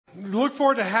Look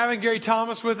forward to having Gary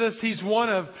Thomas with us. He's one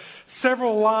of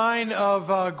several line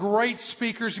of great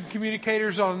speakers and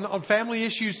communicators on family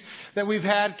issues that we've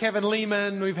had. Kevin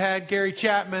Lehman, we've had Gary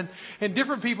Chapman, and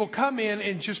different people come in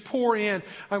and just pour in.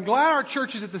 I'm glad our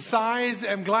church is at the size.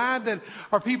 I'm glad that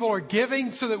our people are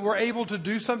giving so that we're able to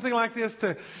do something like this,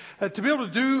 to be able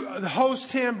to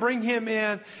host him, bring him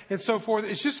in, and so forth.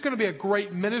 It's just going to be a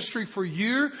great ministry for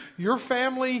you, your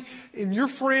family, and your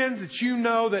friends that you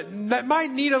know that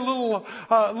might need a little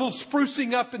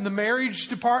sprucing up in the marriage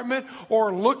department,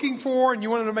 or looking for, and you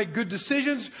want to make good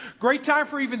decisions. Great time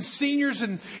for even seniors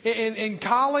in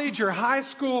college or high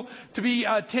school to be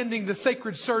attending the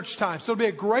Sacred Search time. So it'll be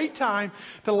a great time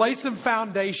to lay some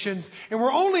foundations, and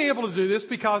we're only able to do this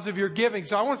because of your giving.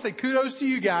 So I want to say kudos to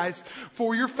you guys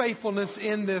for your faithfulness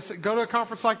in this. Go to a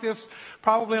conference like this,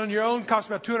 probably on your own, costs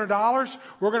about $200.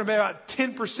 We're going to be about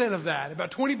 10% of that,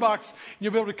 about $20, and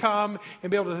you'll be able to come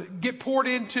and be able to get poured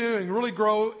into and really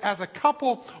grow as a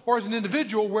couple or as an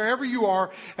individual, wherever you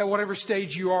are, at whatever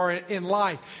stage you are in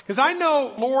life. Because I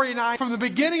know Lori and I, from the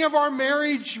beginning of our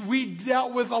marriage, we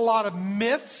dealt with a lot of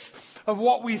myths of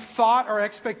what we thought, our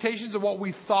expectations of what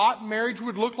we thought marriage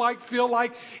would look like, feel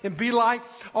like, and be like,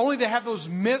 only to have those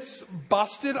myths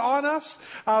busted on us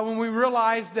when we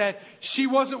realized that she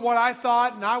wasn't what I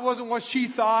thought and I wasn't what she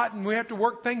thought, and we have to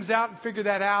work things out and figure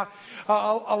that out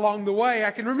along the way.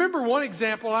 I can remember one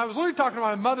example. I was literally talking to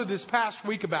my mother this past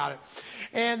week about it,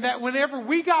 and that whenever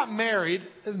we got married,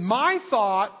 my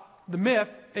thought, the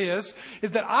myth is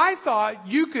that I thought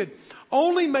you could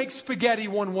only make spaghetti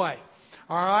one way.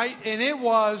 All right, and it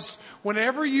was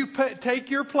whenever you take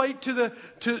your plate to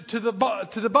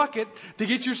the bucket to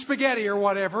get your spaghetti or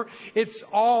whatever, it's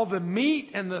all the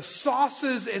meat and the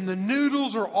sauces and the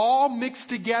noodles are all mixed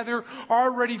together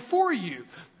already for you.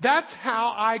 That's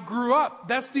how I grew up.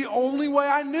 That's the only way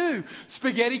I knew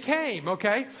spaghetti came,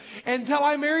 okay? Until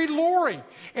I married Lori.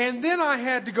 And then I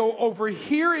had to go over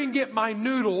here and get my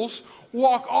noodles,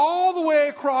 walk all the way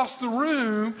across the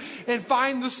room and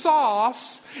find the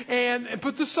sauce and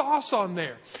put the sauce on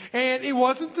there. And it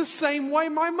wasn't the same way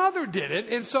my mother did it.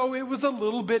 And so it was a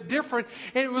little bit different,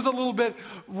 and it was a little bit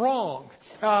wrong.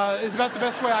 Is about the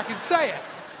best way I can say it.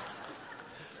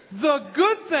 The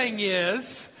good thing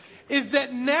is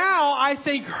that now I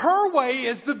think her way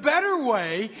is the better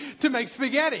way to make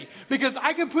spaghetti, because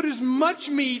I can put as much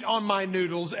meat on my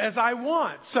noodles as I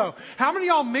want. So how many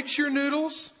of y'all mix your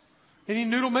noodles? Any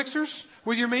noodle mixers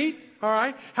with your meat? All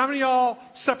right. How many of y'all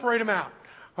separate them out?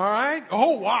 All right.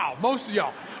 Oh, wow. Most of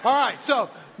y'all. All right. So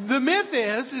the myth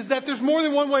is that there's more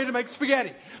than one way to make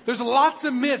spaghetti. There's lots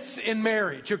of myths in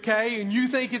marriage, okay? And you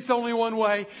think it's only one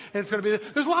way, and it's going to be.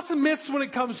 There's lots of myths when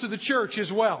it comes to the church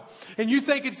as well. And you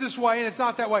think it's this way, and it's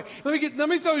not that way. Let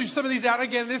me throw you some of these out.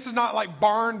 Again, this is not like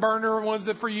barn burner ones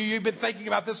that for you. You've been thinking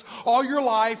about this all your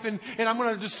life, and I'm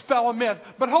going to just spell a myth.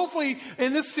 But hopefully,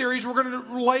 in this series, we're going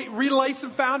to relay some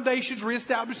foundations,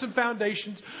 reestablish some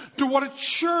foundations to what a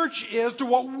church is, to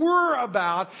what we're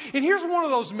about. And here's one of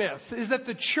those myths, is that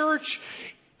the church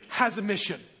has a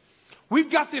mission. We've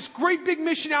got this great big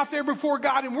mission out there before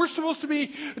God, and we're supposed to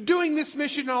be doing this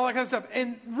mission and all that kind of stuff.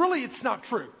 And really, it's not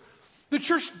true. The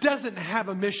church doesn't have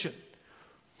a mission.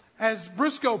 As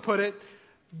Briscoe put it,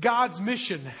 God's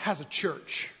mission has a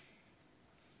church.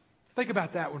 Think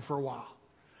about that one for a while.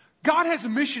 God has a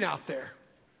mission out there.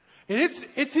 And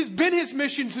it's been His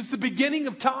mission since the beginning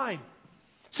of time.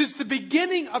 Since the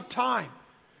beginning of time.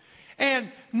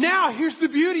 And now, here's the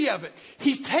beauty of it.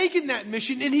 He's taken that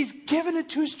mission and He's given it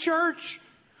to His church.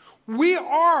 We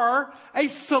are a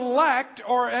select,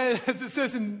 or as it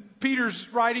says in Peter's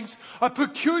writings, a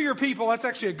peculiar people. That's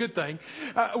actually a good thing.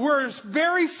 We're a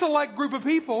very select group of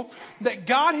people that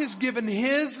God has given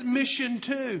His mission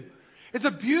to. It's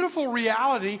a beautiful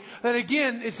reality that,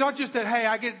 again, it's not just that, hey,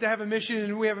 I get to have a mission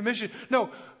and we have a mission. No,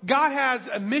 God has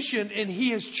a mission and He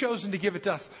has chosen to give it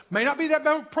to us. May not be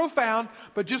that profound,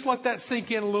 but just let that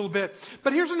sink in a little bit.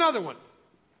 But here's another one.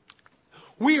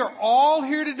 We are all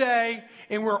here today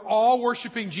and we're all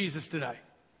worshiping Jesus today.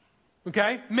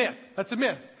 Okay? Myth. That's a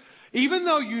myth. Even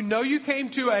though you know you came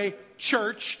to a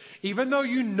church, even though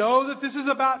you know that this is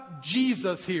about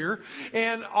Jesus here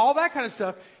and all that kind of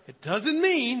stuff, it doesn't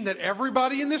mean that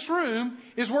everybody in this room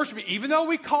is worshiping. Even though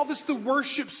we call this the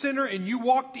worship center and you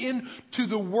walked into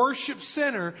the worship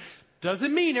center,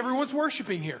 doesn't mean everyone's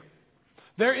worshiping here.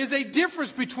 There is a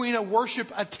difference between a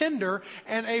worship attender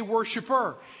and a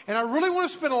worshiper. And I really want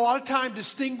to spend a lot of time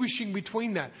distinguishing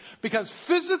between that, because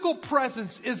physical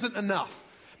presence isn't enough.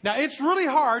 Now, it's really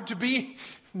hard to be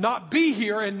not be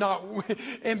here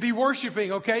and be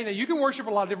worshiping, okay? Now, you can worship a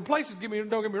lot of different places, don't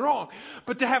get me wrong.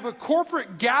 But to have a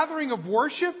corporate gathering of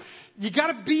worship, you got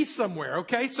to be somewhere,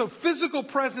 okay? So physical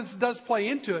presence does play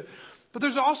into it. But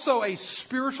there's also a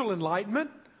spiritual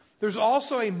enlightenment. There's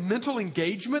also a mental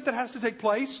engagement that has to take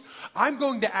place. I'm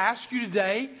going to ask you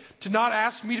today to not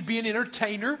ask me to be an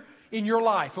entertainer in your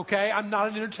life, okay? I'm not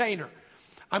an entertainer.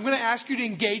 I'm going to ask you to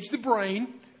engage the brain,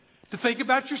 to think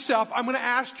about yourself. I'm going to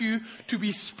ask you to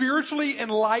be spiritually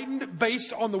enlightened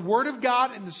based on the Word of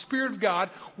God and the Spirit of God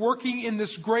working in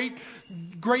this great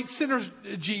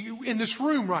synergy in this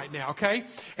room right now, okay?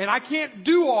 And I can't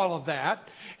do all of that,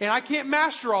 and I can't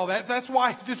master all that. That's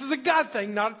why this is a God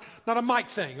thing, not a Mike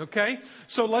thing, okay?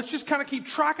 So let's just kind of keep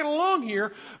tracking along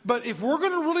here. But if we're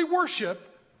going to really worship,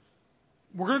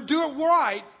 we're going to do it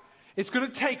right, it's going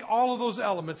to take all of those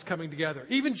elements coming together.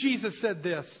 Even Jesus said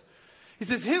this. He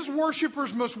says, His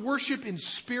worshipers must worship in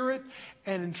spirit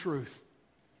and in truth.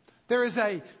 There is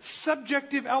a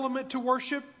subjective element to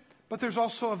worship, but there's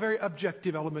also a very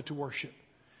objective element to worship.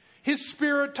 His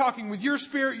Spirit talking with your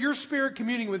Spirit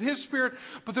communing with His Spirit,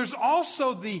 but there's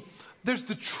also the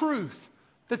truth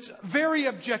that's very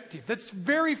objective, that's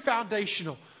very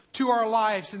foundational to our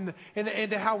lives and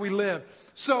to how we live.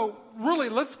 So really,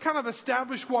 let's kind of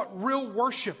establish what real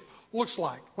worship looks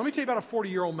like. Let me tell you about a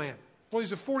 40-year-old man. Well,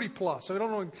 he's a 40 plus, so I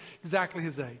don't know exactly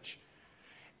his age.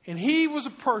 And he was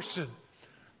a person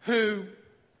who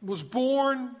was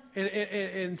born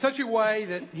in such a way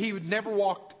that he would never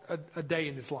walk a day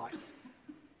in his life.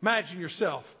 Imagine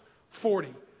yourself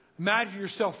 40. Imagine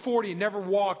yourself 40 and never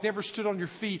walked, never stood on your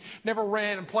feet, never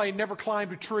ran and played, never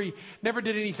climbed a tree, never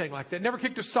did anything like that, never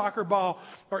kicked a soccer ball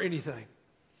or anything.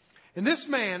 And this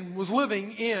man was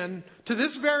living to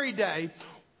this very day,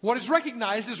 what is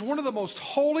recognized as one of the most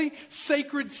holy,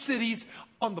 sacred cities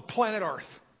on the planet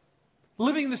Earth.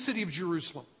 Living in the city of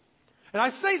Jerusalem. And I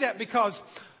say that because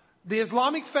the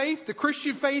Islamic faith, the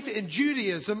Christian faith, and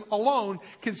Judaism alone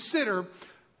consider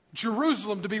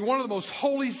Jerusalem to be one of the most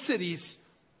holy cities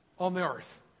on the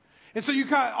earth. And so you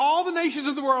got all the nations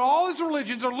of the world, all these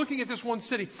religions are looking at this one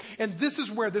city. And this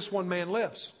is where this one man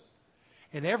lives.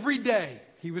 And every day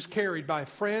he was carried by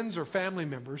friends or family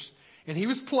members, and he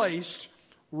was placed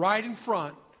right in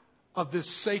front of this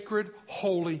sacred,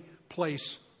 holy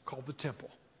place called the temple.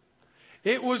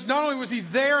 It was not only was he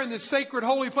there in this sacred,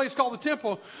 holy place called the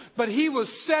temple, but he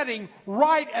was sitting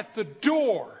right at the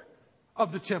door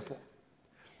of the temple.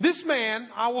 This man,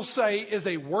 I will say, is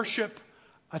a worship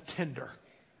attender.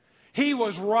 He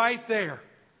was right there.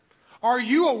 Are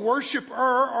you a worshiper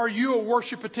or are you a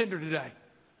worship attender today?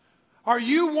 Are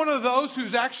you one of those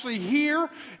who's actually here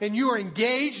and you are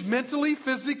engaged mentally,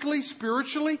 physically,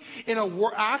 spiritually in an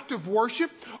act of worship?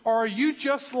 Or are you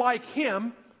just like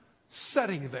him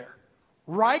sitting there?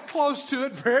 Right close to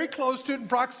it, very close to it in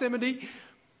proximity.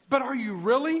 But are you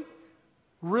really,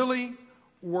 really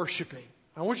worshiping?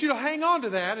 I want you to hang on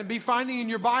to that and be finding in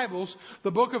your Bibles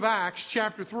the book of Acts,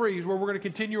 chapter 3, is where we're going to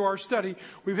continue our study.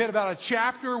 We've had about a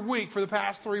chapter a week for the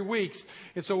past 3 weeks.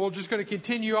 And so we're just going to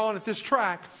continue on at this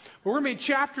track. But we're going to be in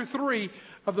chapter 3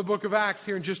 of the book of Acts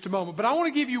here in just a moment. But I want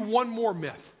to give you one more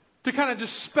myth to kind of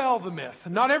dispel the myth.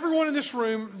 Not everyone in this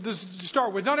room, to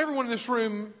start with, not everyone in this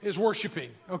room is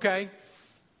worshiping, okay?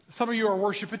 Some of you are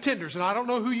worship attenders, and I don't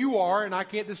know who you are, and I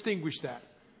can't distinguish that.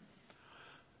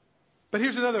 But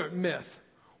here's another myth.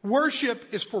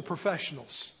 Worship is for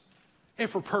professionals and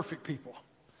for perfect people.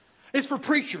 It's for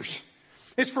preachers.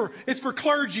 It's for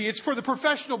clergy. It's for the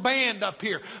professional band up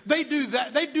here. They do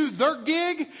that. They do their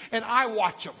gig, and I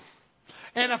watch them.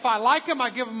 And if I like them, I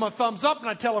give them a thumbs up, and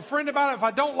I tell a friend about it. If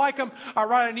I don't like them, I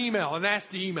write an email, a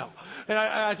nasty email. And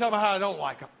I tell them how I don't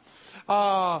like them.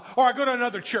 Or I go to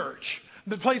another church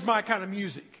that plays my kind of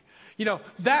music. You know,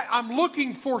 that I'm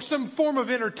looking for some form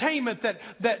of entertainment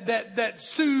that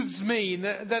soothes me and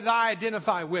that I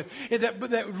identify with. And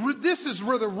that this is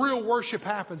where the real worship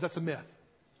happens. That's a myth.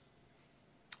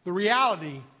 The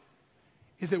reality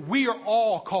is that we are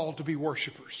all called to be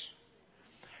worshipers.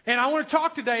 And I want to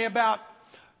talk today about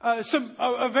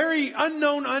a very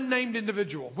unknown, unnamed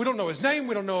individual. We don't know his name.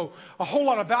 We don't know a whole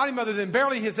lot about him other than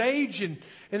barely his age. And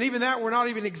even that we're not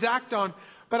even exact on.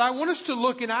 But I want us to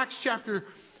look in Acts chapter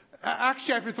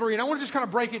 3, and I want to just kind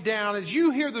of break it down as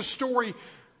you hear the story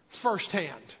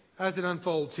firsthand as it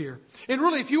unfolds here. And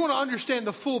really, if you want to understand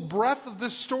the full breadth of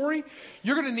this story,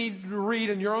 you're going to need to read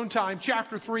in your own time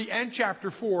chapter 3 and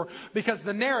chapter 4 because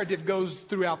the narrative goes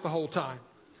throughout the whole time.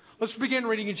 Let's begin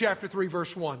reading in chapter 3,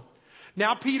 verse 1.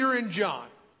 Now Peter and John.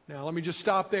 Now, let me just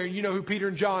stop there. You know who Peter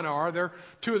and John are. They're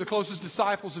two of the closest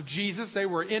disciples of Jesus. They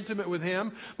were intimate with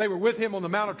him. They were with him on the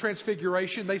Mount of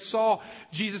Transfiguration. They saw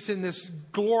Jesus in this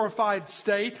glorified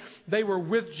state. They were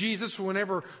with Jesus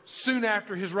whenever, soon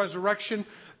after his resurrection.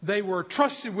 They were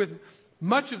trusted with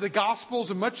much of the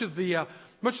Gospels and much of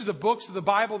the books of the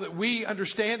Bible that we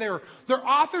understand. They're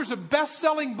authors of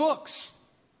best-selling books.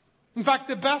 In fact,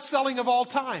 the best-selling of all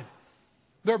time.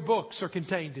 Their books are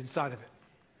contained inside of it.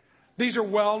 These are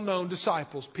well-known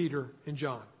disciples, Peter and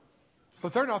John.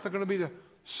 But they're not going to be the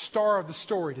star of the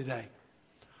story today.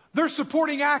 They're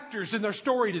supporting actors in their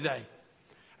story today.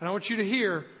 And I want you to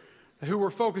hear that who we're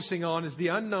focusing on is the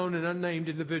unknown and unnamed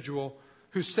individual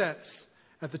who sits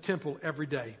at the temple every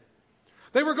day.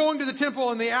 They were going to the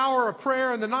temple in the hour of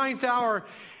prayer, in the 9th hour,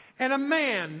 and a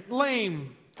man,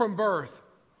 lame from birth,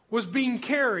 was being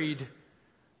carried,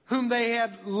 whom they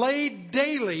had laid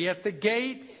daily at the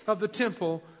gate of the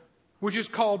temple, which is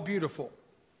called Beautiful,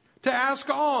 to ask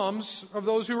alms of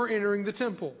those who were entering the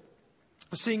temple.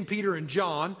 Seeing Peter and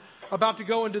John about to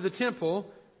go into the temple,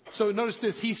 so notice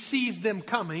this, he sees them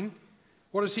coming.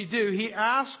 What does he do? He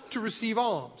asked to receive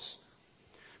alms.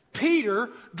 Peter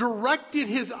directed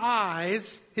his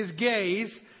eyes, his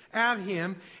gaze at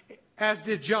him, as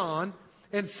did John,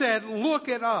 and said, "Look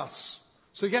at us."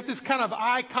 So you got this kind of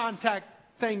eye contact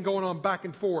thing going on back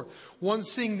and forth. One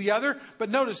seeing the other. But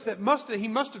notice that he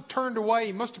must have turned away.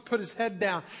 He must have put his head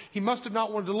down. He must have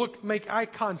not wanted to make eye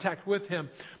contact with him.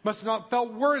 Must have not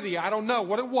felt worthy. I don't know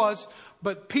what it was.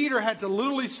 But Peter had to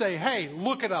literally say, "Hey,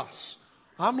 look at us.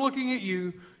 I'm looking at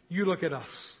you. You look at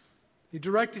us." He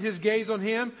directed his gaze on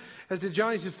him, as did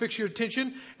John. He said, "Fix your attention,"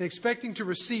 and expecting to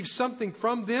receive something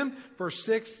from them. Verse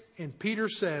 6, and Peter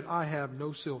said, "I have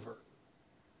no silver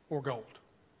or gold."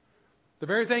 The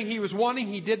very thing he was wanting,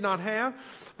 he did not have.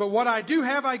 "But what I do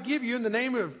have, I give you in the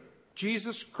name of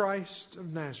Jesus Christ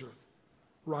of Nazareth.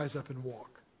 Rise up and walk."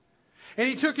 And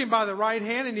he took him by the right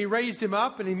hand and he raised him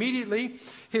up, and immediately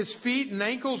his feet and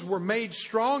ankles were made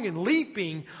strong, and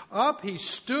leaping up, he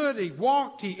stood, he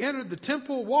walked, he entered the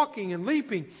temple, walking and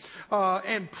leaping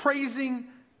and praising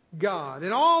God.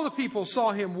 And all the people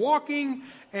saw him walking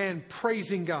and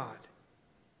praising God.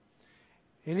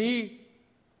 And he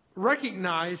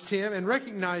recognized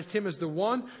him as the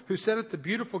one who sat at the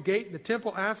beautiful gate in the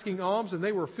temple asking alms, and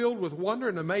they were filled with wonder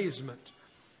and amazement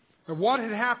of what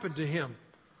had happened to him.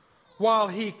 While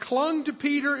he clung to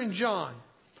Peter and John,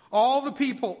 all the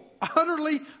people,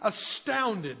 utterly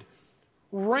astounded,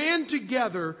 ran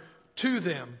together to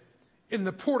them in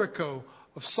the portico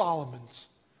of Solomon's.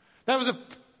 That was a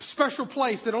special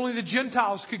place that only the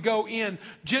Gentiles could go in.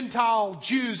 Gentile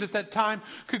Jews at that time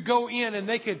could go in, and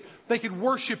they could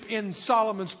worship in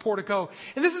Solomon's portico.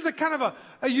 And this is a kind of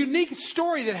a unique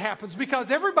story that happens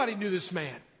because everybody knew this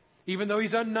man. Even though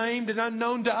he's unnamed and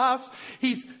unknown to us,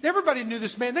 everybody knew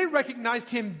this man. They recognized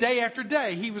him day after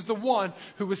day. He was the one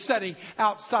who was sitting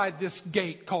outside this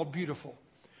gate called Beautiful.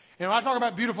 And when I talk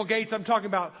about beautiful gates, I'm talking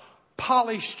about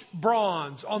polished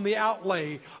bronze on the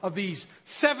outlay of these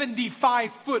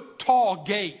 75-foot tall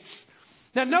gates.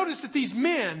 Now notice that these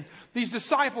men, these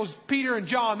disciples, Peter and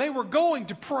John, they were going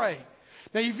to pray.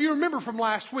 Now if you remember from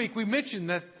last week, we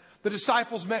mentioned that the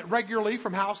disciples met regularly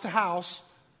from house to house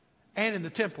and in the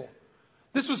temple.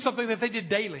 This was something that they did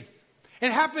daily.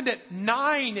 It happened at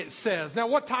 9, it says. Now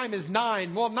what time is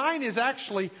 9? Well, 9 is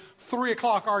actually 3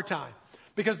 o'clock our time.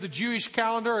 Because the Jewish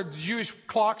calendar or the Jewish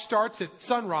clock starts at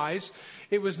sunrise.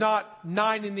 It was not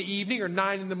 9 in the evening or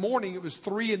 9 in the morning. It was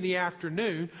 3 in the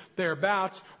afternoon,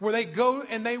 thereabouts, where they go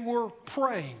and they were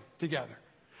praying together.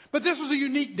 But this was a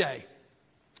unique day.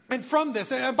 And from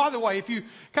this, and by the way, if you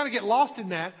kind of get lost in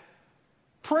that,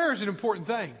 prayer is an important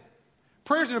thing.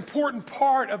 Prayer is an important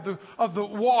part of the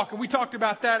walk. And we talked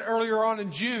about that earlier on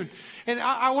in June. And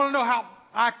I want to know how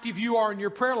active you are in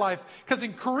your prayer life. Because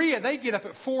in Korea, they get up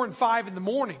at 4 and 5 in the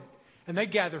morning and they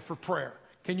gather for prayer.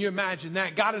 Can you imagine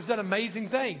that? God has done amazing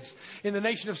things in the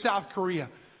nation of South Korea.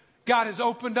 God has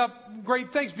opened up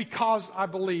great things because, I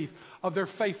believe, of their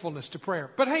faithfulness to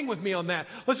prayer. But hang with me on that.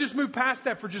 Let's just move past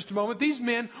that for just a moment. These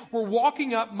men were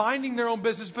walking up, minding their own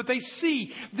business, but they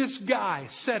see this guy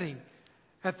sitting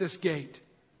at this gate.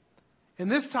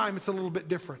 And this time it's a little bit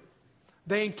different.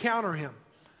 They encounter him.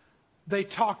 They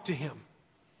talk to him.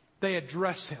 They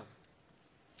address him.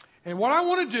 And what I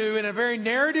want to do in a very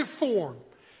narrative form,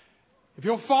 if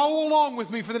you'll follow along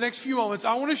with me for the next few moments,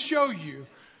 I want to show you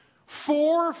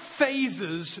 4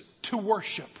 phases to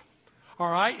worship.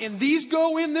 All right? And these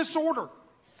go in this order.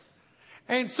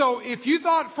 And so if you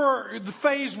thought for the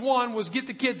phase 1 was get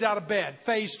the kids out of bed.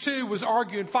 Phase 2 was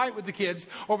argue and fight with the kids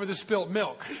over the spilt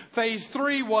milk. Phase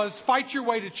 3 was fight your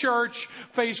way to church.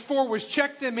 Phase 4 was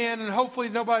check them in and hopefully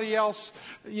nobody else,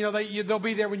 they'll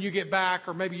be there when you get back,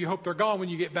 or maybe you hope they're gone when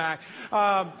you get back.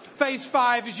 Phase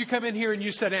 5 is you come in here and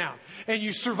you sit down and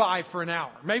you survive for an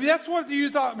hour. Maybe that's what you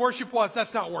thought worship was.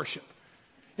 That's not worship.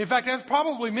 In fact, that's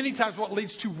probably many times what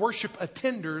leads to worship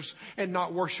attenders and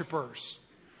not worshipers.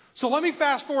 So let me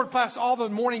fast forward past all the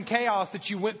morning chaos that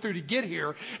you went through to get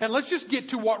here, and let's just get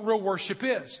to what real worship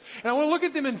is. And I want to look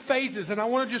at them in phases, and I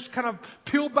want to just kind of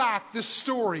peel back this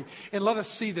story and let us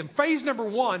see them. Phase number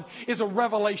 1 is a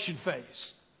revelation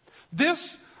phase.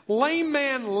 This lame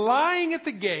man lying at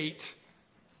the gate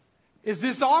is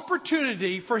this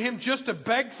opportunity for him just to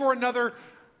beg for another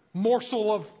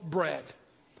morsel of bread.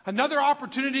 Another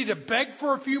opportunity to beg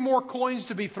for a few more coins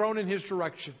to be thrown in his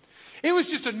direction. It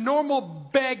was just a normal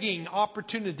begging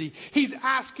opportunity. He's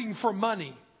asking for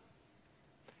money.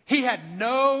 He had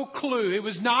no clue. It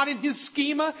was not in his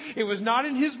schema. It was not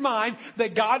in his mind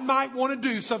that God might want to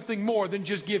do something more than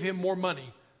just give him more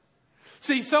money.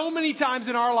 See, so many times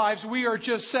in our lives, we are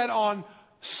just set on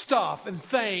stuff and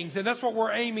things, and that's what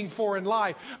we're aiming for in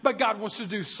life. But God wants to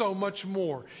do so much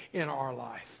more in our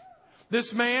life.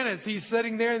 This man, as he's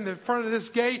sitting there in the front of this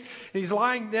gate, and he's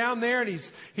lying down there, and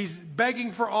he's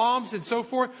begging for alms and so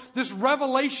forth. This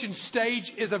revelation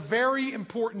stage is a very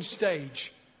important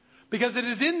stage. Because it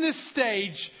is in this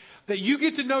stage that you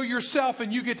get to know yourself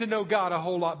and you get to know God a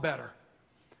whole lot better.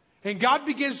 And God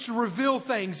begins to reveal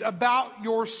things about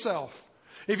yourself.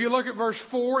 If you look at verse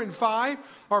 4 and 5,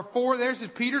 or 4 there says,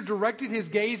 Peter directed his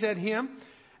gaze at him,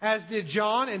 as did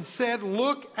John, and said,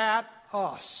 "Look at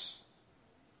us."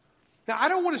 Now, I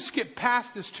don't want to skip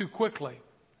past this too quickly,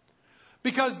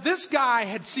 because this guy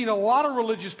had seen a lot of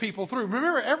religious people through.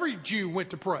 Remember, every Jew went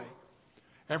to pray.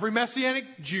 Every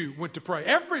Messianic Jew went to pray.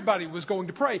 Everybody was going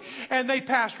to pray. And they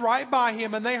passed right by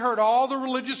him, and they heard all the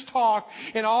religious talk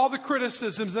and all the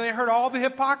criticisms, and they heard all the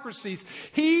hypocrisies.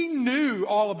 He knew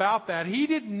all about that. He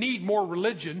didn't need more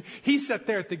religion. He sat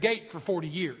there at the gate for 40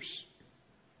 years.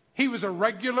 He was a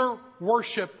regular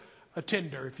worship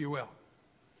attender, if you will.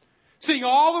 Seeing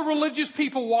all the religious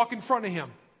people walk in front of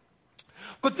him.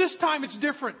 But this time it's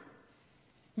different.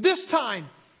 This time,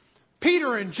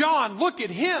 Peter and John look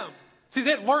at him. See,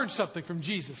 they'd learned something from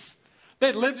Jesus.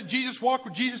 They'd lived with Jesus, walked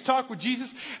with Jesus, talked with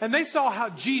Jesus, and they saw how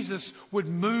Jesus would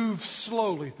move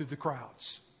slowly through the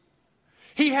crowds.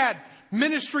 He had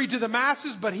ministry to the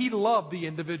masses, but he loved the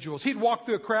individuals. He'd walk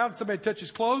through a crowd and somebody would touch his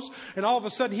clothes, and all of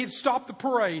a sudden he'd stop the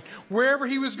parade. Wherever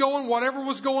he was going, whatever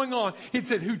was going on, he'd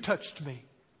say, "Who touched me?"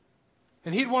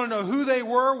 And he'd want to know who they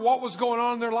were, what was going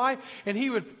on in their life, and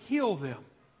he would heal them.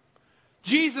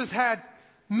 Jesus had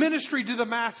ministry to the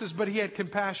masses, but he had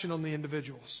compassion on the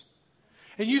individuals.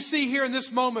 And you see here in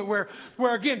this moment where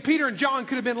again, Peter and John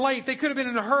could have been late. They could have been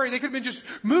in a hurry. They could have been just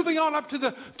moving on up to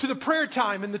the prayer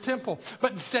time in the temple.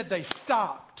 But instead they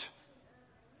stopped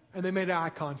and they made eye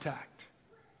contact.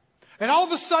 And all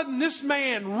of a sudden, this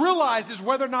man realizes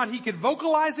whether or not he could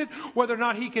vocalize it, whether or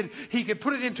not he could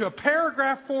put it into a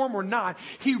paragraph form or not.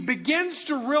 He begins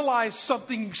to realize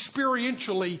something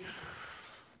experientially,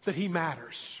 that he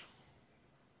matters.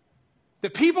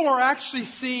 That people are actually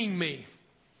seeing me.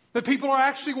 That people are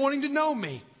actually wanting to know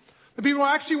me. That people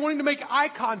are actually wanting to make eye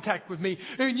contact with me.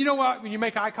 And you know what? When you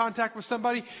make eye contact with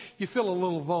somebody, you feel a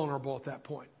little vulnerable at that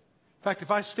point. In fact,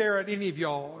 if I stare at any of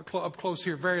y'all up close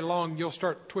here very long, you'll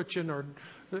start twitching or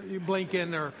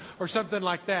blinking or something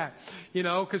like that.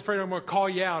 Because afraid I'm going to call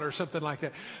you out or something like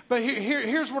that. But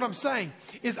here's what I'm saying.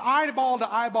 Is eyeball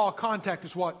to eyeball contact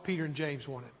is what Peter and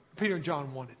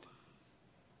John wanted.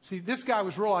 See, this guy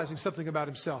was realizing something about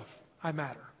himself. I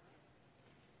matter.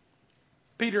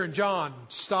 Peter and John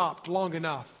stopped long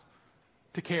enough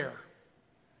to care.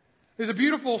 There's a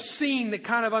beautiful scene that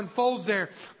kind of unfolds there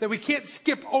that we can't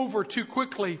skip over too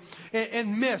quickly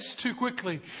and miss too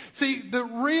quickly. See, the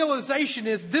realization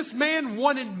is this man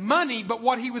wanted money, but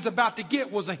what he was about to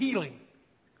get was a healing.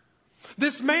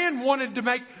 This man wanted to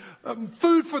make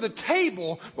food for the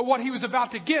table, but what he was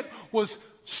about to get was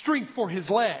strength for his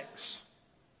legs.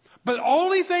 But the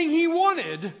only thing he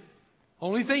wanted,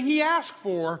 only thing he asked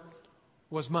for,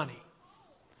 was money.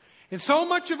 And so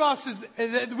much of us is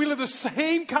that we live the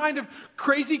same kind of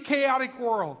crazy, chaotic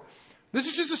world. This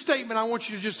is just a statement I want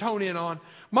you to just hone in on.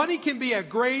 Money can be a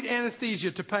great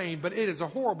anesthesia to pain, but it is a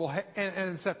horrible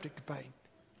antiseptic to pain.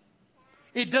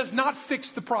 It does not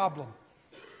fix the problem.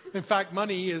 In fact,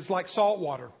 money is like salt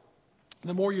water.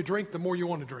 The more you drink, the more you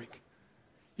want to drink.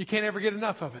 You can't ever get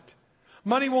enough of it.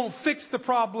 Money won't fix the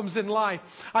problems in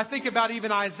life. I think about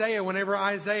even Isaiah, whenever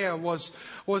Isaiah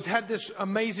had this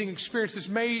amazing experience, this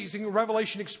amazing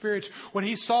revelation experience, when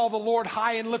he saw the Lord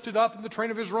high and lifted up, and the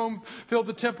train of his robe filled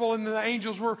the temple, and the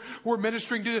angels were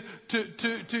ministering to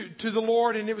the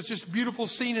Lord, and it was just a beautiful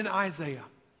scene in Isaiah,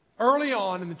 early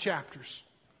on in the chapters.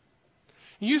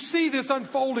 You see this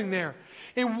unfolding there.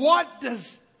 And what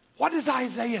does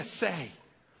Isaiah say?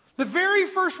 The very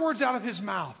first words out of his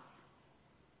mouth.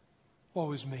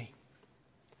 Woe is me.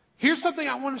 Here's something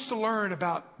I want us to learn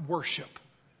about worship.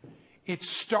 It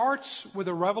starts with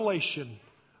a revelation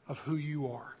of who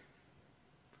you are.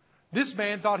 This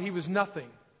man thought he was nothing.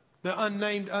 The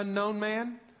unnamed, unknown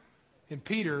man. And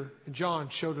Peter and John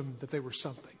showed him that they were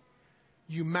something.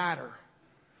 You matter.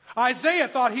 Isaiah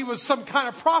thought he was some kind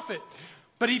of prophet.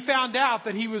 But he found out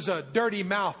that he was a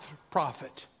dirty-mouthed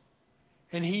prophet.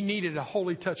 And he needed a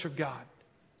holy touch of God.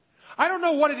 I don't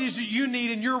know what it is that you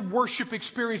need in your worship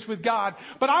experience with God,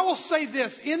 but I will say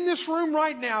this. In this room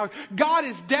right now, God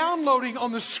is downloading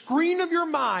on the screen of your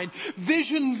mind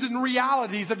visions and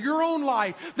realities of your own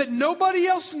life that nobody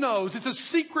else knows. It's a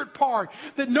secret part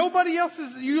that nobody else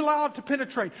is you allowed to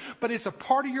penetrate, but it's a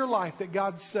part of your life that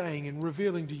God's saying and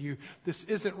revealing to you, this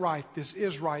isn't right, this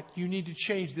is right, you need to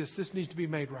change this, this needs to be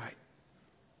made right.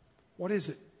 What is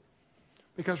it?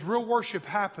 Because real worship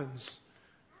happens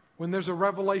when there's a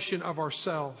revelation of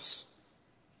ourselves.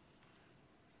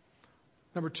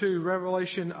 Number 2,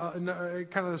 revelation, kind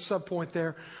of the subpoint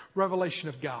there, revelation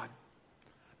of God.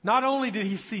 Not only did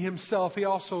he see himself, he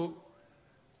also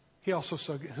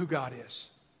saw who God is.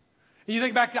 And you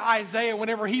think back to Isaiah,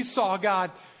 whenever he saw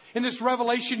God in this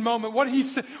revelation moment, what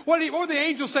were the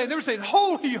angels saying? They were saying,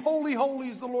 holy, holy, holy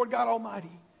is the Lord God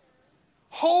Almighty.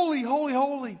 Holy, holy,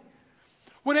 holy.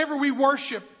 Whenever we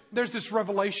worship, there's this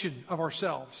revelation of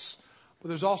ourselves. But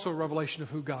there's also a revelation of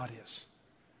who God is.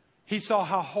 He saw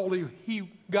how holy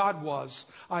God was,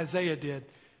 Isaiah did,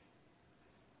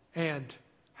 and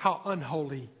how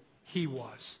unholy he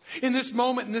was. In this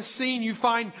moment, in this scene, you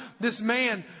find this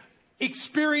man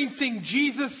experiencing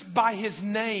Jesus by his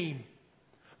name.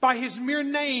 By his mere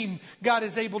name, God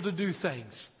is able to do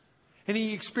things. And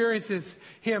he experiences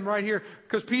him right here.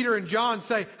 Because Peter and John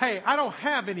say, hey, I don't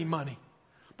have any money.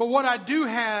 But what I do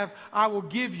have, I will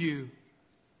give you.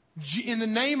 In the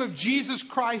name of Jesus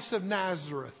Christ of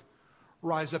Nazareth,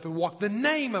 rise up and walk. The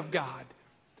name of God.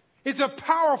 It's a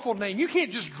powerful name. You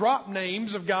can't just drop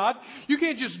names of God. You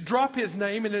can't just drop His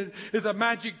name and it is a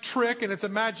magic trick and it's a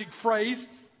magic phrase.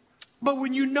 But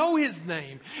when you know His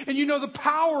name and you know the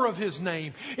power of His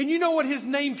name and you know what His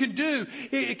name can do,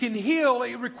 it can heal,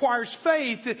 it requires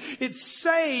faith, it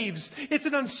saves. It's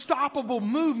an unstoppable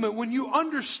movement when you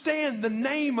understand the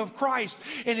name of Christ.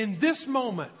 And in this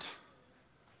moment,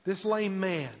 this lame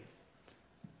man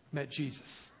met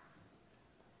Jesus.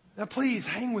 Now please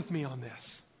hang with me on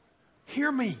this.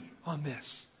 Hear me on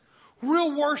this.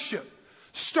 Real worship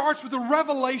starts with a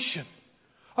revelation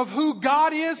of who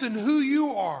God is and who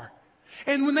you are.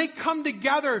 And when they come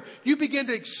together, you begin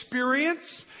to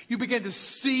experience, you begin to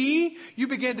see, you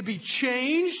begin to be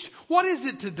changed. What is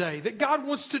it today that God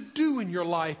wants to do in your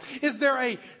life? Is there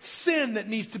a sin that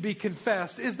needs to be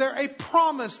confessed? Is there a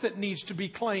promise that needs to be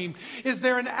claimed? Is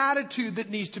there an attitude that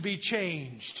needs to be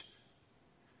changed?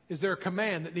 Is there a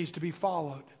command that needs to be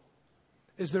followed?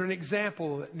 Is there an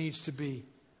example that needs to be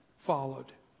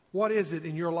followed? What is it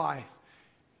in your life?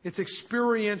 It's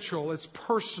experiential, it's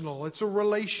personal, it's a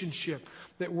relationship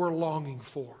that we're longing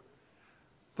for.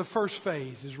 The first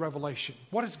phase is revelation.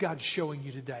 What is God showing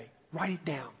you today? Write it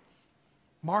down.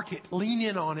 Mark it. Lean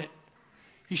in on it.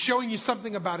 He's showing you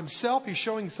something about Himself. He's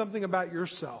showing you something about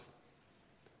yourself.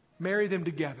 Marry them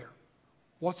together.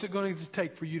 What's it going to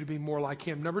take for you to be more like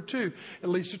Him? Number 2, it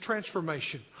leads to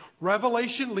transformation.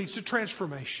 Revelation leads to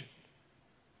transformation.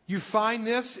 You find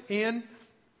this in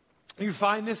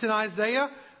Isaiah.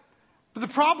 But the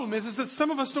problem is that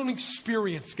some of us don't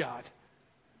experience God.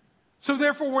 So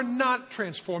therefore, we're not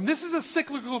transformed. This is a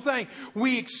cyclical thing.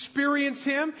 We experience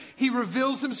Him. He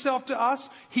reveals Himself to us.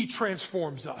 He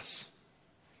transforms us.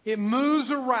 It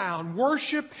moves around.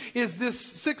 Worship is this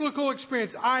cyclical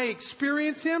experience. I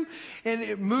experience Him, and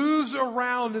it moves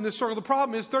around in this circle. The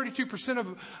problem is 32%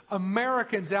 of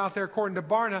Americans out there, according to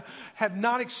Barna, have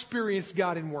not experienced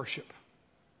God in worship.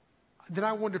 Then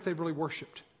I wonder if they really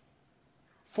worshiped.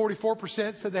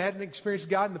 44% said they hadn't experienced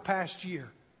God in the past year.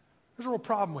 There's a real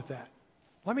problem with that.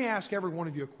 Let me ask every one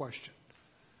of you a question.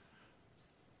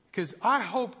 Because I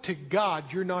hope to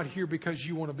God you're not here because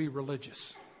you want to be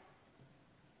religious.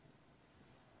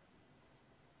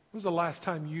 When was the last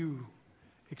time you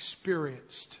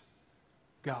experienced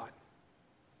God?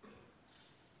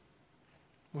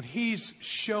 when He's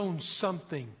shown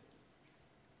something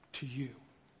to you.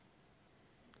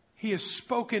 He has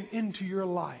spoken into your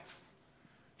life,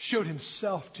 showed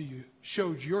Himself to you,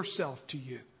 showed yourself to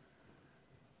you.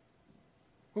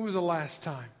 When was the last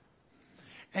time?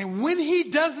 And when He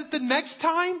does it the next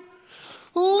time,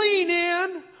 lean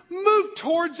in, move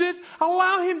towards it,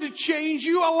 allow Him to change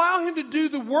you, allow Him to do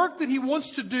the work that He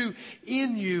wants to do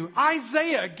in you.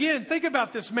 Isaiah, again, think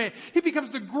about this man. He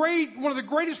becomes one of the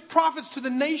greatest prophets to the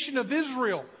nation of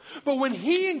Israel. But when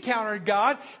he encountered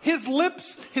God, his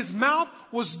mouth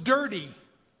was dirty.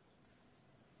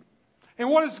 And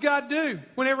what does God do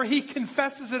whenever he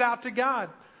confesses it out to God?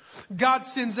 God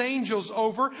sends angels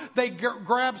over. They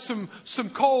grab some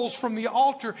coals from the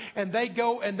altar and they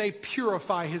go and they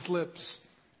purify his lips.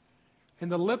 And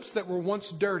the lips that were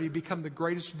once dirty become the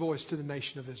greatest voice to the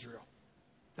nation of Israel.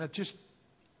 Now just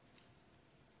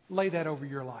lay that over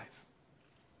your life.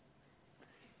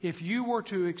 If you were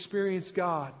to experience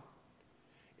God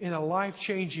in a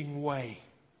life-changing way,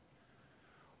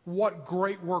 what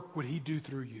great work would He do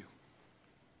through you?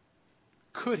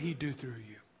 Could He do through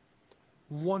you?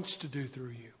 Wants to do through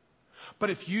you. But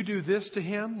if you do this to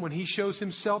Him, when He shows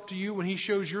Himself to you, when He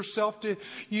shows yourself to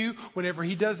you, whenever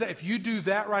He does that, if you do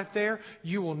that right there,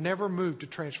 you will never move to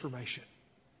transformation.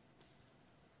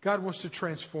 God wants to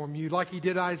transform you like He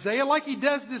did Isaiah, like He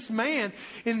does this man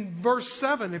in verse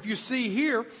 7. If you see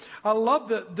here, I love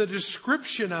the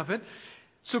description of it.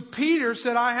 So Peter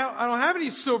said, I don't have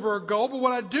any silver or gold, but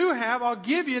what I do have, I'll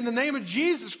give you in the name of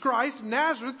Jesus Christ of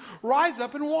Nazareth. Rise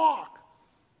up and walk.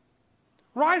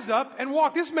 Rise up and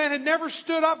walk. This man had never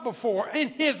stood up before in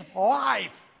his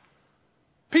life.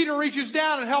 Peter reaches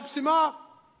down and helps him up.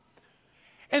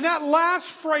 And that last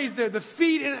phrase there, the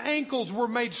feet and ankles were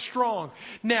made strong.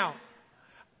 Now,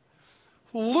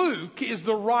 Luke is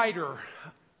the writer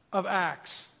of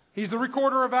Acts. He's the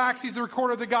recorder of Acts. He's the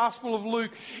recorder of the Gospel of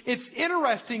Luke. It's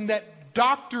interesting that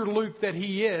Dr. Luke that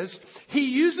he is, he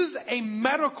uses a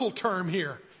medical term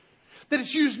here that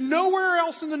is used nowhere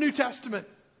else in the New Testament.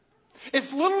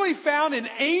 It's literally found in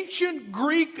ancient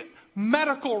Greek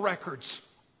medical records,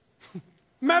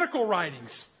 medical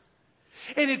writings.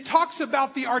 And it talks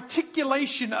about the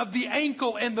articulation of the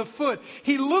ankle and the foot.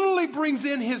 He literally brings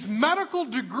in his medical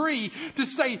degree to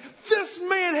say, this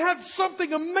man had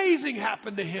something amazing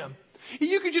happen to him. And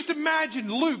you can just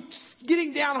imagine Luke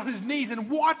getting down on his knees and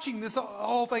watching this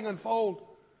whole thing unfold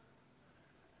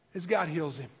as God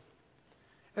heals him,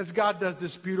 as God does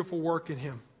this beautiful work in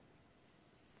him.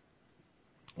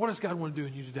 What does God want to do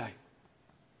in you today?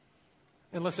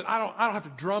 And listen, I don't have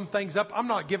to drum things up. I'm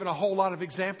not giving a whole lot of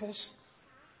examples.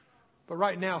 But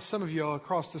right now, some of you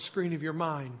across the screen of your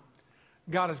mind,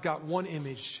 God has got one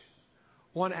image,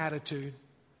 one attitude,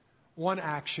 one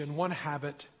action, one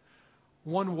habit,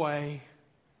 one way,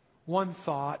 one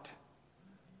thought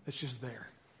that's just there.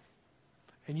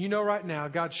 And you know right now,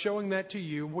 God's showing that to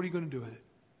you. What are you going to do with it?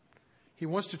 He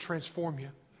wants to transform you.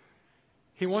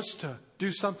 He wants to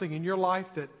do something in your life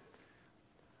that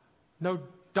no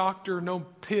doctor, no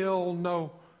pill,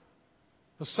 no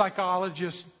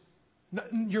psychologist,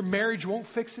 your marriage won't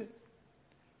fix it.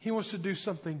 He wants to do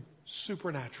something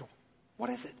supernatural. What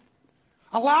is it?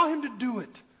 Allow Him to do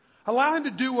it. Allow Him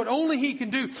to do what only He can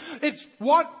do. It's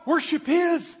what worship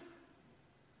is.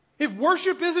 If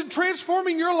worship isn't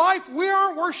transforming your life, we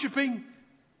aren't worshiping.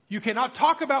 You cannot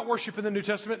talk about worship in the New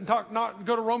Testament and not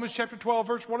go to Romans chapter 12,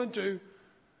 verse 1 and 2,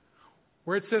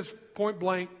 where it says point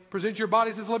blank, present your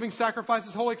bodies as living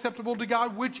sacrifices, wholly acceptable to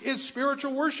God, which is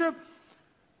spiritual worship.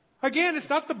 Again, it's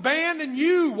not the band and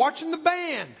you watching the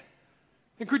band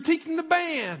and critiquing the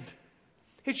band.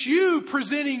 It's you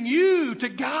presenting you to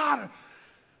God.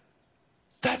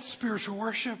 That's spiritual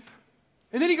worship.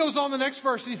 And then he goes on the next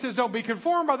verse and he says, don't be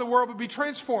conformed by the world, but be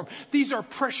transformed. These are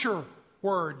pressure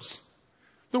words.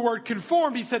 The word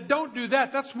conformed, he said, don't do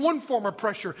that. That's one form of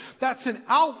pressure. That's an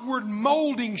outward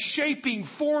molding, shaping,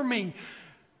 forming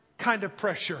kind of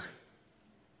pressure.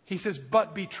 He says,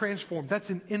 but be transformed. That's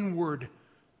an inward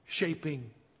shaping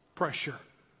pressure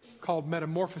called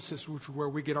metamorphosis, which is where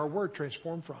we get our word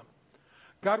transformed from.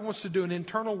 God wants to do an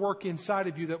internal work inside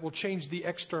of you that will change the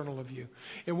external of you.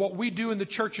 And what we do in the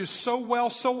churches so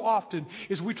often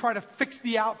is we try to fix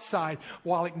the outside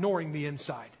while ignoring the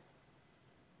inside.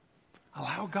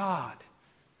 Allow God,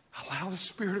 allow the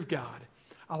Spirit of God,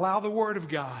 allow the Word of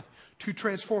God to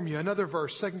transform you. Another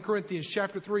verse, 2 Corinthians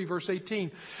chapter 3, verse 18.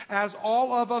 As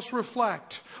all of us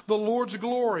reflect the Lord's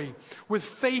glory with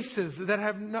faces that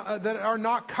are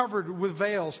not covered with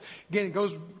veils. Again, it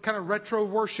goes kind of retro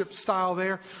worship style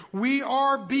there. We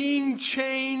are being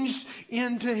changed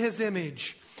into His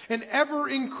image and ever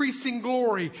increasing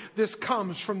glory. This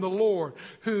comes from the Lord,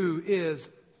 who is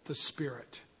the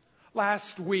Spirit.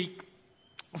 Last week,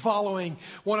 following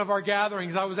one of our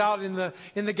gatherings, I was out in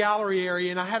the gallery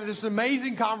area, and I had this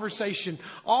amazing conversation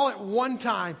all at one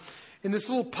time. In this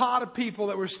little pod of people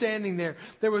that were standing there,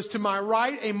 there was to my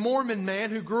right a Mormon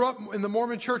man who grew up in the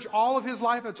Mormon church all of his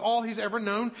life. That's all he's ever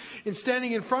known. And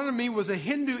standing in front of me was a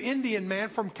Hindu Indian man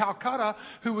from Calcutta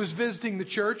who was visiting the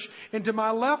church. And to my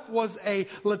left was a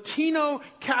Latino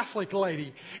Catholic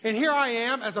lady. And here I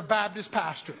am as a Baptist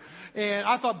pastor. And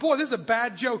I thought, boy, there's a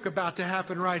bad joke about to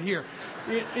happen right here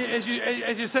as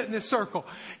you sit in this circle.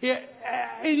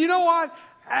 And you know what?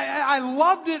 I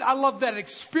loved it. I loved that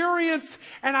experience.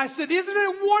 And I said, isn't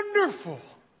it wonderful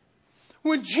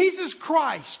when Jesus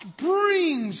Christ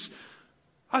brings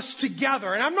us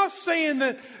together? And I'm not saying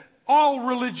that all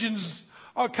religions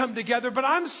come together, but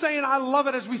I'm saying I love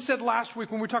it, as we said last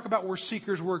week when we talk about we're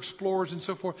seekers, we're explorers and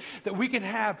so forth, that we can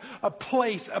have a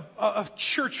place, a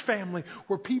church family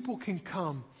where people can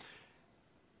come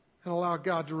and allow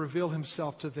God to reveal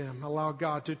Himself to them, allow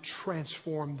God to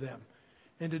transform them,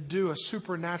 and to do a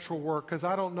supernatural work, because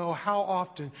I don't know how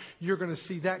often you're going to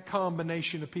see that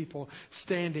combination of people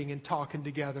standing and talking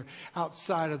together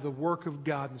outside of the work of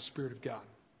God and the Spirit of God.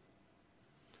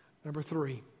 Number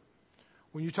 3,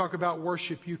 when you talk about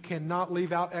worship, you cannot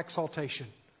leave out exaltation.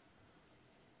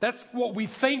 That's what we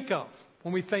think of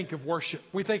when we think of worship.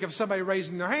 We think of somebody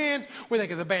raising their hands. We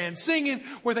think of the band singing.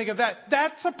 We think of that.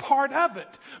 That's a part of it.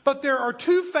 But there are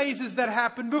 2 phases that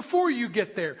happen before you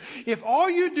get there. If all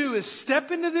you do is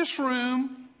step into this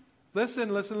room,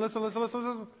 listen.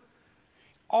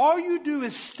 All you do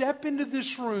is step into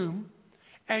this room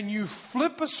and you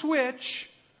flip a switch,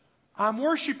 I'm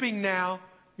worshiping now,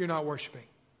 you're not worshiping.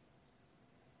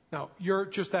 No, you're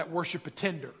just that worship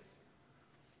attender.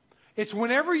 It's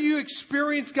whenever you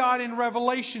experience God in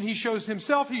revelation, He shows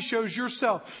Himself, He shows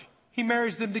yourself. He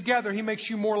marries them together. He makes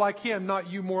you more like Him, not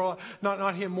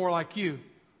Him more like you.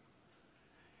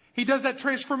 He does that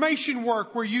transformation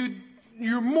work where you're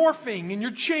morphing and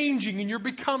you're changing and you're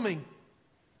becoming.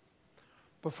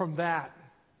 But from that,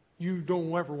 you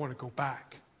don't ever want to go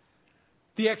back.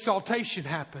 The exaltation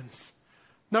happens.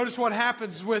 Notice what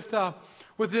happens with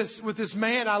this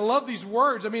man. I love these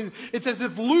words. I mean, it's as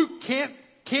if Luke can't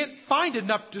find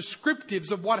enough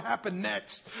descriptives of what happened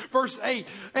next. Verse 8,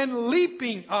 and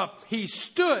leaping up, he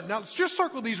stood. Now let's just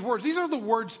circle these words. These are the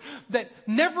words that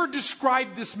never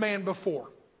described this man before.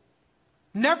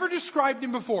 Never described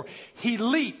him before. He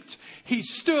leaped. He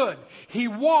stood. He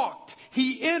walked.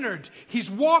 He entered. He's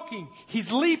walking.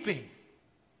 He's leaping.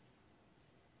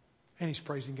 And he's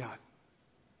praising God.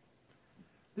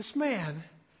 This man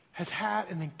has had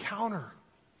an encounter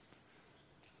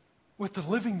with the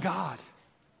living God,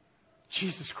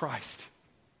 Jesus Christ.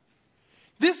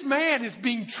 This man is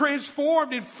being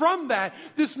transformed, and from that,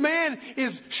 this man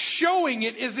is showing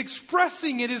it, is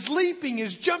expressing it, is leaping,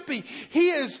 is jumping. He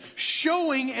is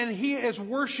showing and he is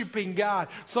worshiping God.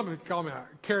 Some would call him a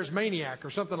charismaniac or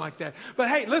something like that. But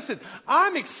hey, listen,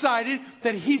 I'm excited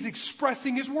that he's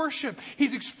expressing his worship.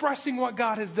 He's expressing what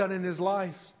God has done in his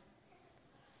life.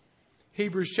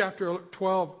 Hebrews chapter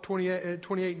 12, 28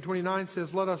 and 29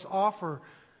 says, let us offer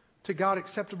to God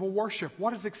acceptable worship.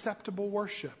 What is acceptable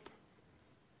worship?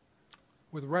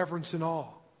 With reverence and awe.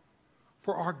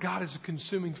 For our God is a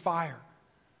consuming fire.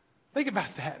 Think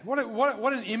about that.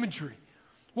 What an imagery.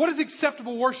 What is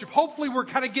acceptable worship? Hopefully we're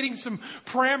kind of getting some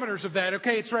parameters of that.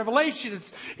 Okay, it's revelation,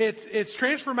 it's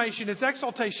transformation, it's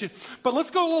exaltation. But let's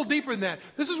go a little deeper than that.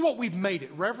 This is what we've made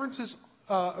it. Reverence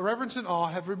and awe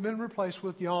have been replaced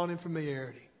with yawn and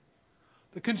familiarity.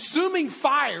 The consuming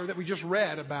fire that we just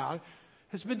read about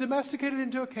has been domesticated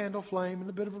into a candle flame and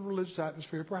a bit of a religious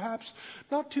atmosphere. Perhaps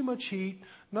not too much heat,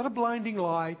 not a blinding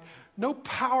light, no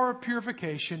power of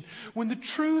purification. When the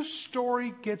true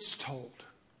story gets told,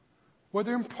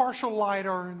 whether in partial light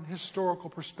or in historical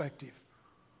perspective,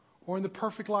 or in the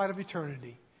perfect light of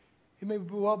eternity, it may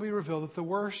well be revealed that the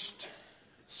worst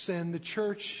sin the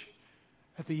church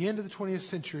at the end of the 20th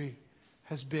century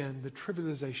has been the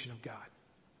trivialization of God.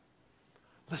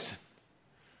 Listen,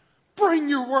 bring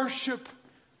your worship.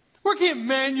 We can't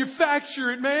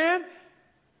manufacture it, man.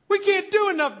 We can't do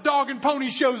enough dog and pony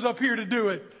shows up here to do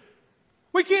it.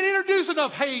 We can't introduce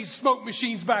enough haze smoke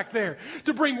machines back there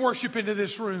to bring worship into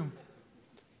this room.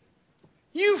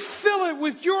 You fill it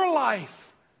with your life.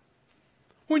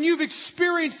 When you've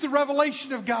experienced the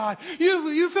revelation of God,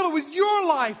 you fill it with your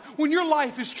life when your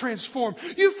life is transformed.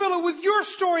 You fill it with your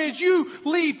story as you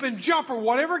leap and jump or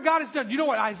whatever God has done. You know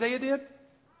what Isaiah did?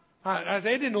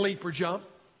 Isaiah didn't leap or jump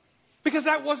because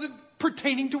that wasn't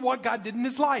pertaining to what God did in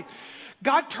his life.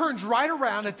 God turns right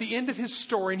around at the end of his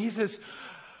story and he says,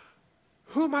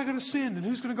 who am I going to send and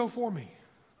who's going to go for me?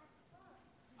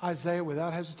 Isaiah,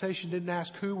 without hesitation, didn't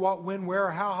ask who, what, when, where,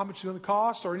 or how much it's going to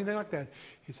cost or anything like that.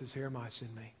 He says, here am I,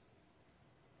 send me.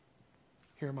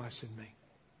 Here am I, send me.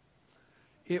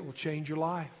 It will change your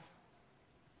life.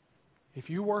 If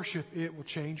you worship, it will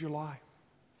change your life.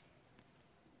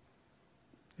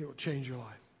 It will change your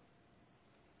life.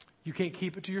 You can't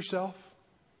keep it to yourself.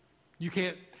 You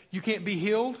can't be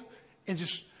healed and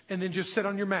then just sit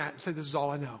on your mat and say, this is all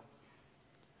I know.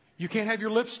 You can't have your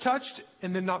lips touched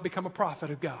and then not become a prophet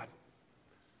of God.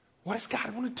 What does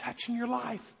God want to touch in your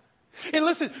life? And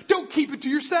listen, don't keep it to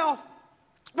yourself.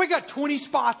 We got 20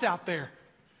 spots out there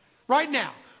right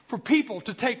now for people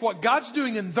to take what God's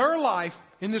doing in their life,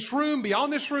 in this room,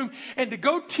 beyond this room, and to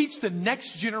go teach the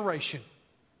next generation.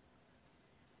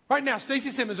 Right now,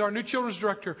 Stacy Simmons, our new children's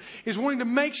director, is wanting to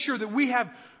make sure that we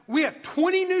have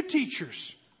 20 new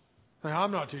teachers. Now,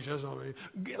 I'm not teaching. That's not me.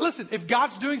 Listen, if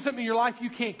God's doing something in your life, you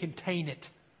can't contain it.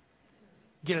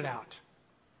 Get it out.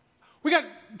 We got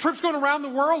trips going around the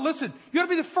world. Listen, you got to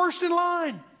be the first in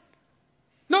line.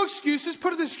 No excuses.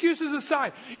 Put the excuses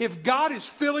aside. If God is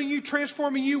filling you,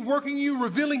 transforming you, working you,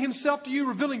 revealing himself to you,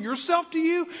 revealing yourself to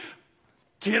you,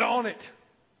 get on it.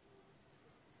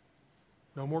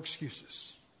 No more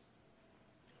excuses.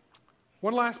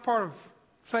 One last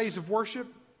phase of worship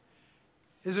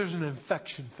is there's an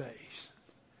infection phase.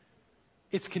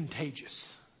 It's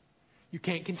contagious. You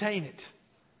can't contain it.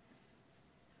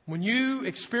 When you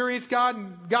experience God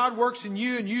and God works in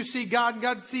you and you see God and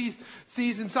God sees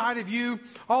inside of you,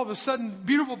 all of a sudden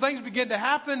beautiful things begin to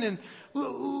happen. And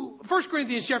 1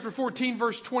 Corinthians chapter 14,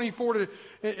 verse 24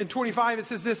 and 25, it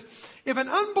says this: if an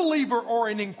unbeliever or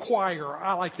an inquirer,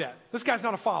 I like that. This guy's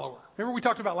not a follower. Remember we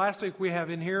talked about last week, we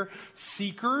have in here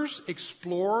seekers,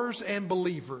 explorers, and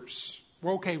believers.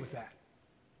 We're okay with that.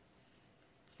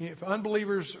 If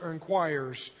unbelievers or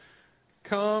inquirers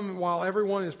come while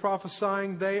everyone is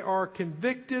prophesying, they are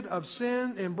convicted of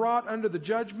sin and brought under the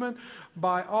judgment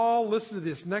by all. Listen to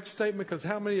this next statement, because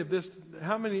how many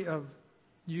of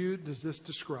you does this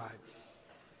describe?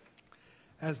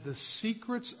 As the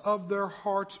secrets of their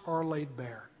hearts are laid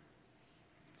bare.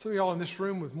 Some of y'all in this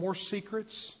room with more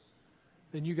secrets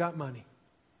than you got money.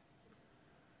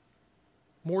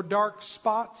 More dark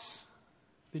spots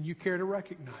than you care to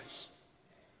recognize.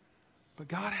 But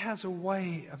God has a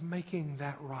way of making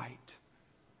that right.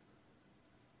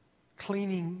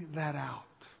 Cleaning that out.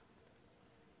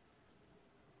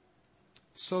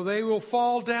 So they will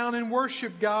fall down and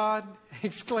worship God,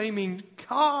 exclaiming,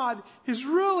 God is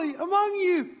really among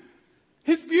you.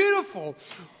 It's beautiful.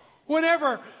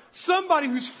 Whenever somebody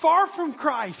who's far from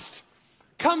Christ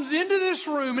comes into this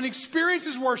room and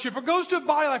experiences worship, or goes to a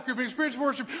Body Life group and experiences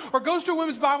worship, or goes to a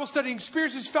women's Bible study and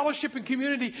experiences fellowship and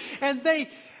community, and they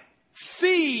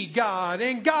see God,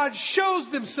 and God shows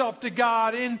themselves to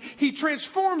God, and He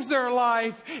transforms their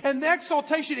life, and the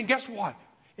exaltation, and guess what?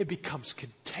 It becomes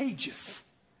contagious.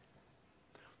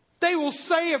 They will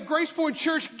say of Grace Point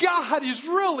Church, God is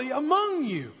really among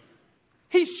you.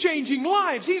 He's changing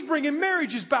lives. He's bringing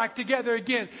marriages back together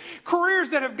again.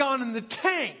 Careers that have gone in the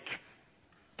tank,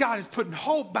 God is putting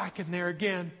hope back in there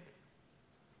again.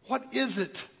 What is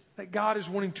it that God is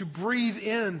wanting to breathe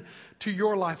in to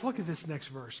your life? Look at this next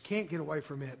verse. Can't get away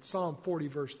from it. Psalm 40,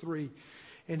 verse 3.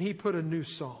 And He put a new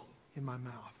song in my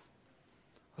mouth.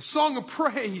 A song of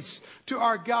praise to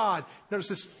our God. Notice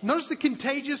this. Notice the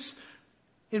contagious,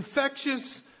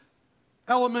 infectious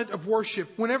element of worship.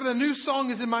 Whenever the new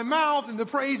song is in my mouth and the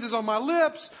praise is on my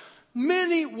lips,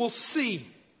 many will see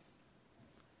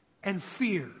and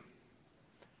fear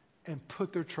and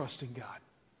put their trust in God.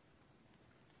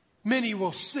 Many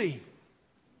will see,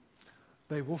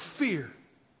 they will fear,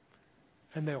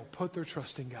 and they will put their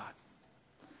trust in God.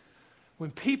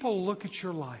 When people look at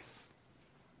your life,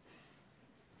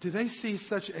 do they see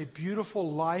such a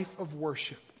beautiful life of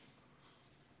worship?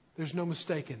 There's no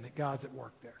mistaking that God's at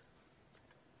work there.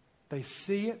 They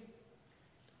see it.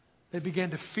 They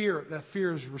begin to fear it. That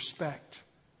fear is respect.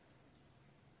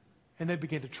 And they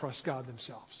begin to trust God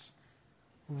themselves.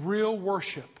 Real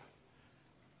worship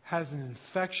has an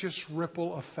infectious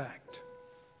ripple effect.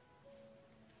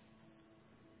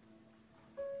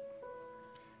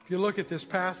 If you look at this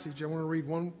passage, I want to read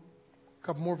a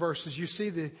couple more verses. You see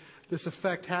this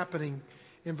effect happening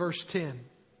in verse 10.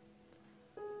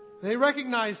 They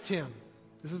recognized him.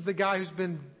 This is the guy who's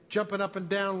been jumping up and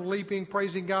down, leaping,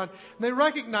 praising God. And they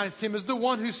recognized him as the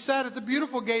one who sat at the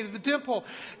beautiful gate of the temple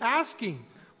asking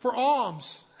for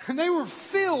alms. And they were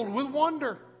filled with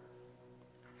wonder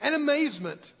and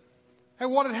amazement at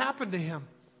what had happened to him.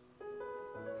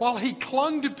 while he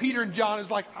clung to Peter and John, is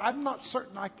like, I'm not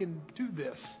certain I can do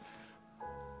this.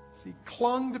 So he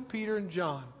clung to Peter and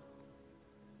John.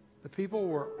 The people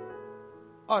were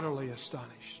utterly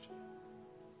astonished,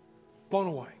 blown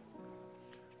away.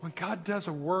 When God does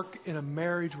a work in a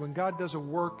marriage, when God does a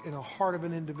work in a heart of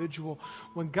an individual,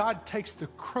 when God takes the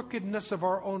crookedness of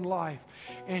our own life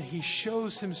and He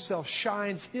shows Himself,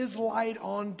 shines His light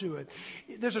onto it,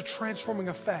 there's a transforming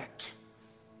effect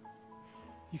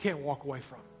you can't walk away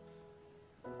from.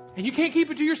 And you can't keep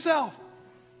it to yourself.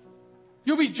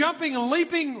 You'll be jumping and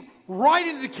leaping right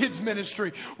into the kids'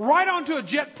 ministry, right onto a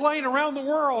jet plane around the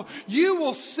world. You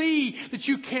will see that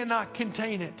you cannot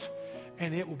contain it.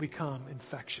 And it will become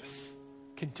infectious,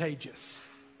 contagious.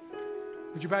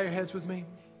 Would you bow your heads with me?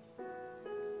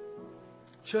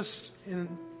 Just in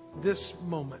this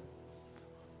moment,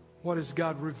 what is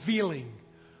God revealing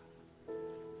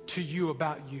to you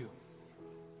about you?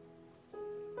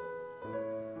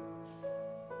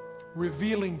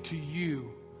 Revealing to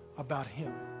you about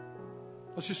Him.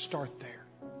 Let's just start there.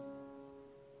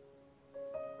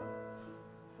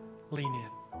 Lean in.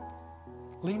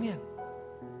 Lean in.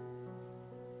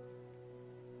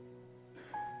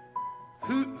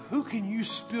 Who can you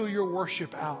spill your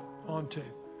worship out onto?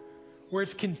 Where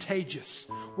it's contagious,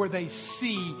 where they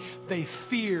see, they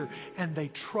fear, and they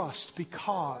trust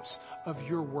because of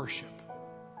your worship.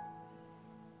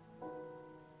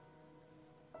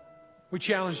 We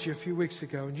challenged you a few weeks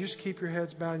ago, and just keep your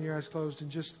heads bowed and your eyes closed,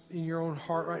 and just in your own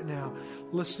heart right now,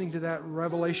 listening to that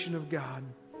revelation of God.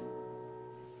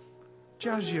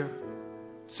 Challenged you,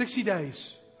 60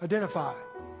 days, identify,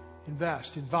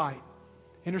 invest, invite,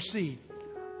 intercede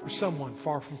for someone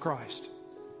far from Christ.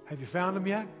 Have you found them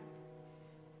yet?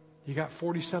 You got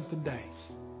 40-something days.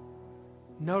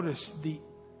 Notice the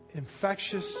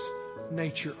infectious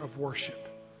nature of worship.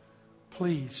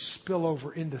 Please spill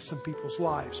over into some people's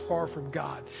lives far from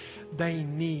God. They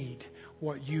need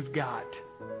what you've got.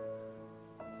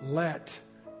 Let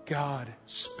God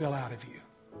spill out of you.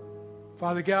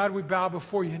 Father God, we bow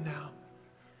before you now.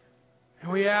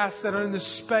 And we ask that in this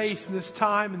space, in this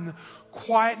time, in the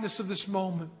quietness of this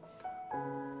moment,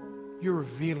 you're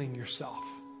revealing yourself.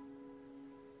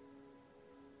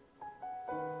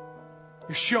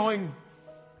 You're showing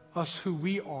us who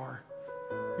we are.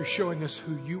 You're showing us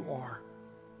who you are.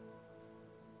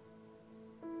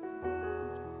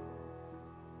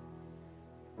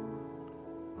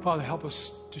 Father, help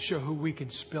us to show who we can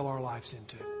spill our lives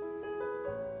into,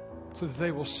 so that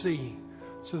they will see,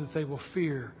 so that they will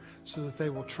fear, so that they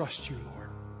will trust you, Lord.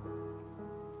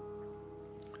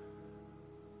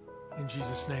 In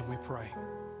Jesus' name we pray.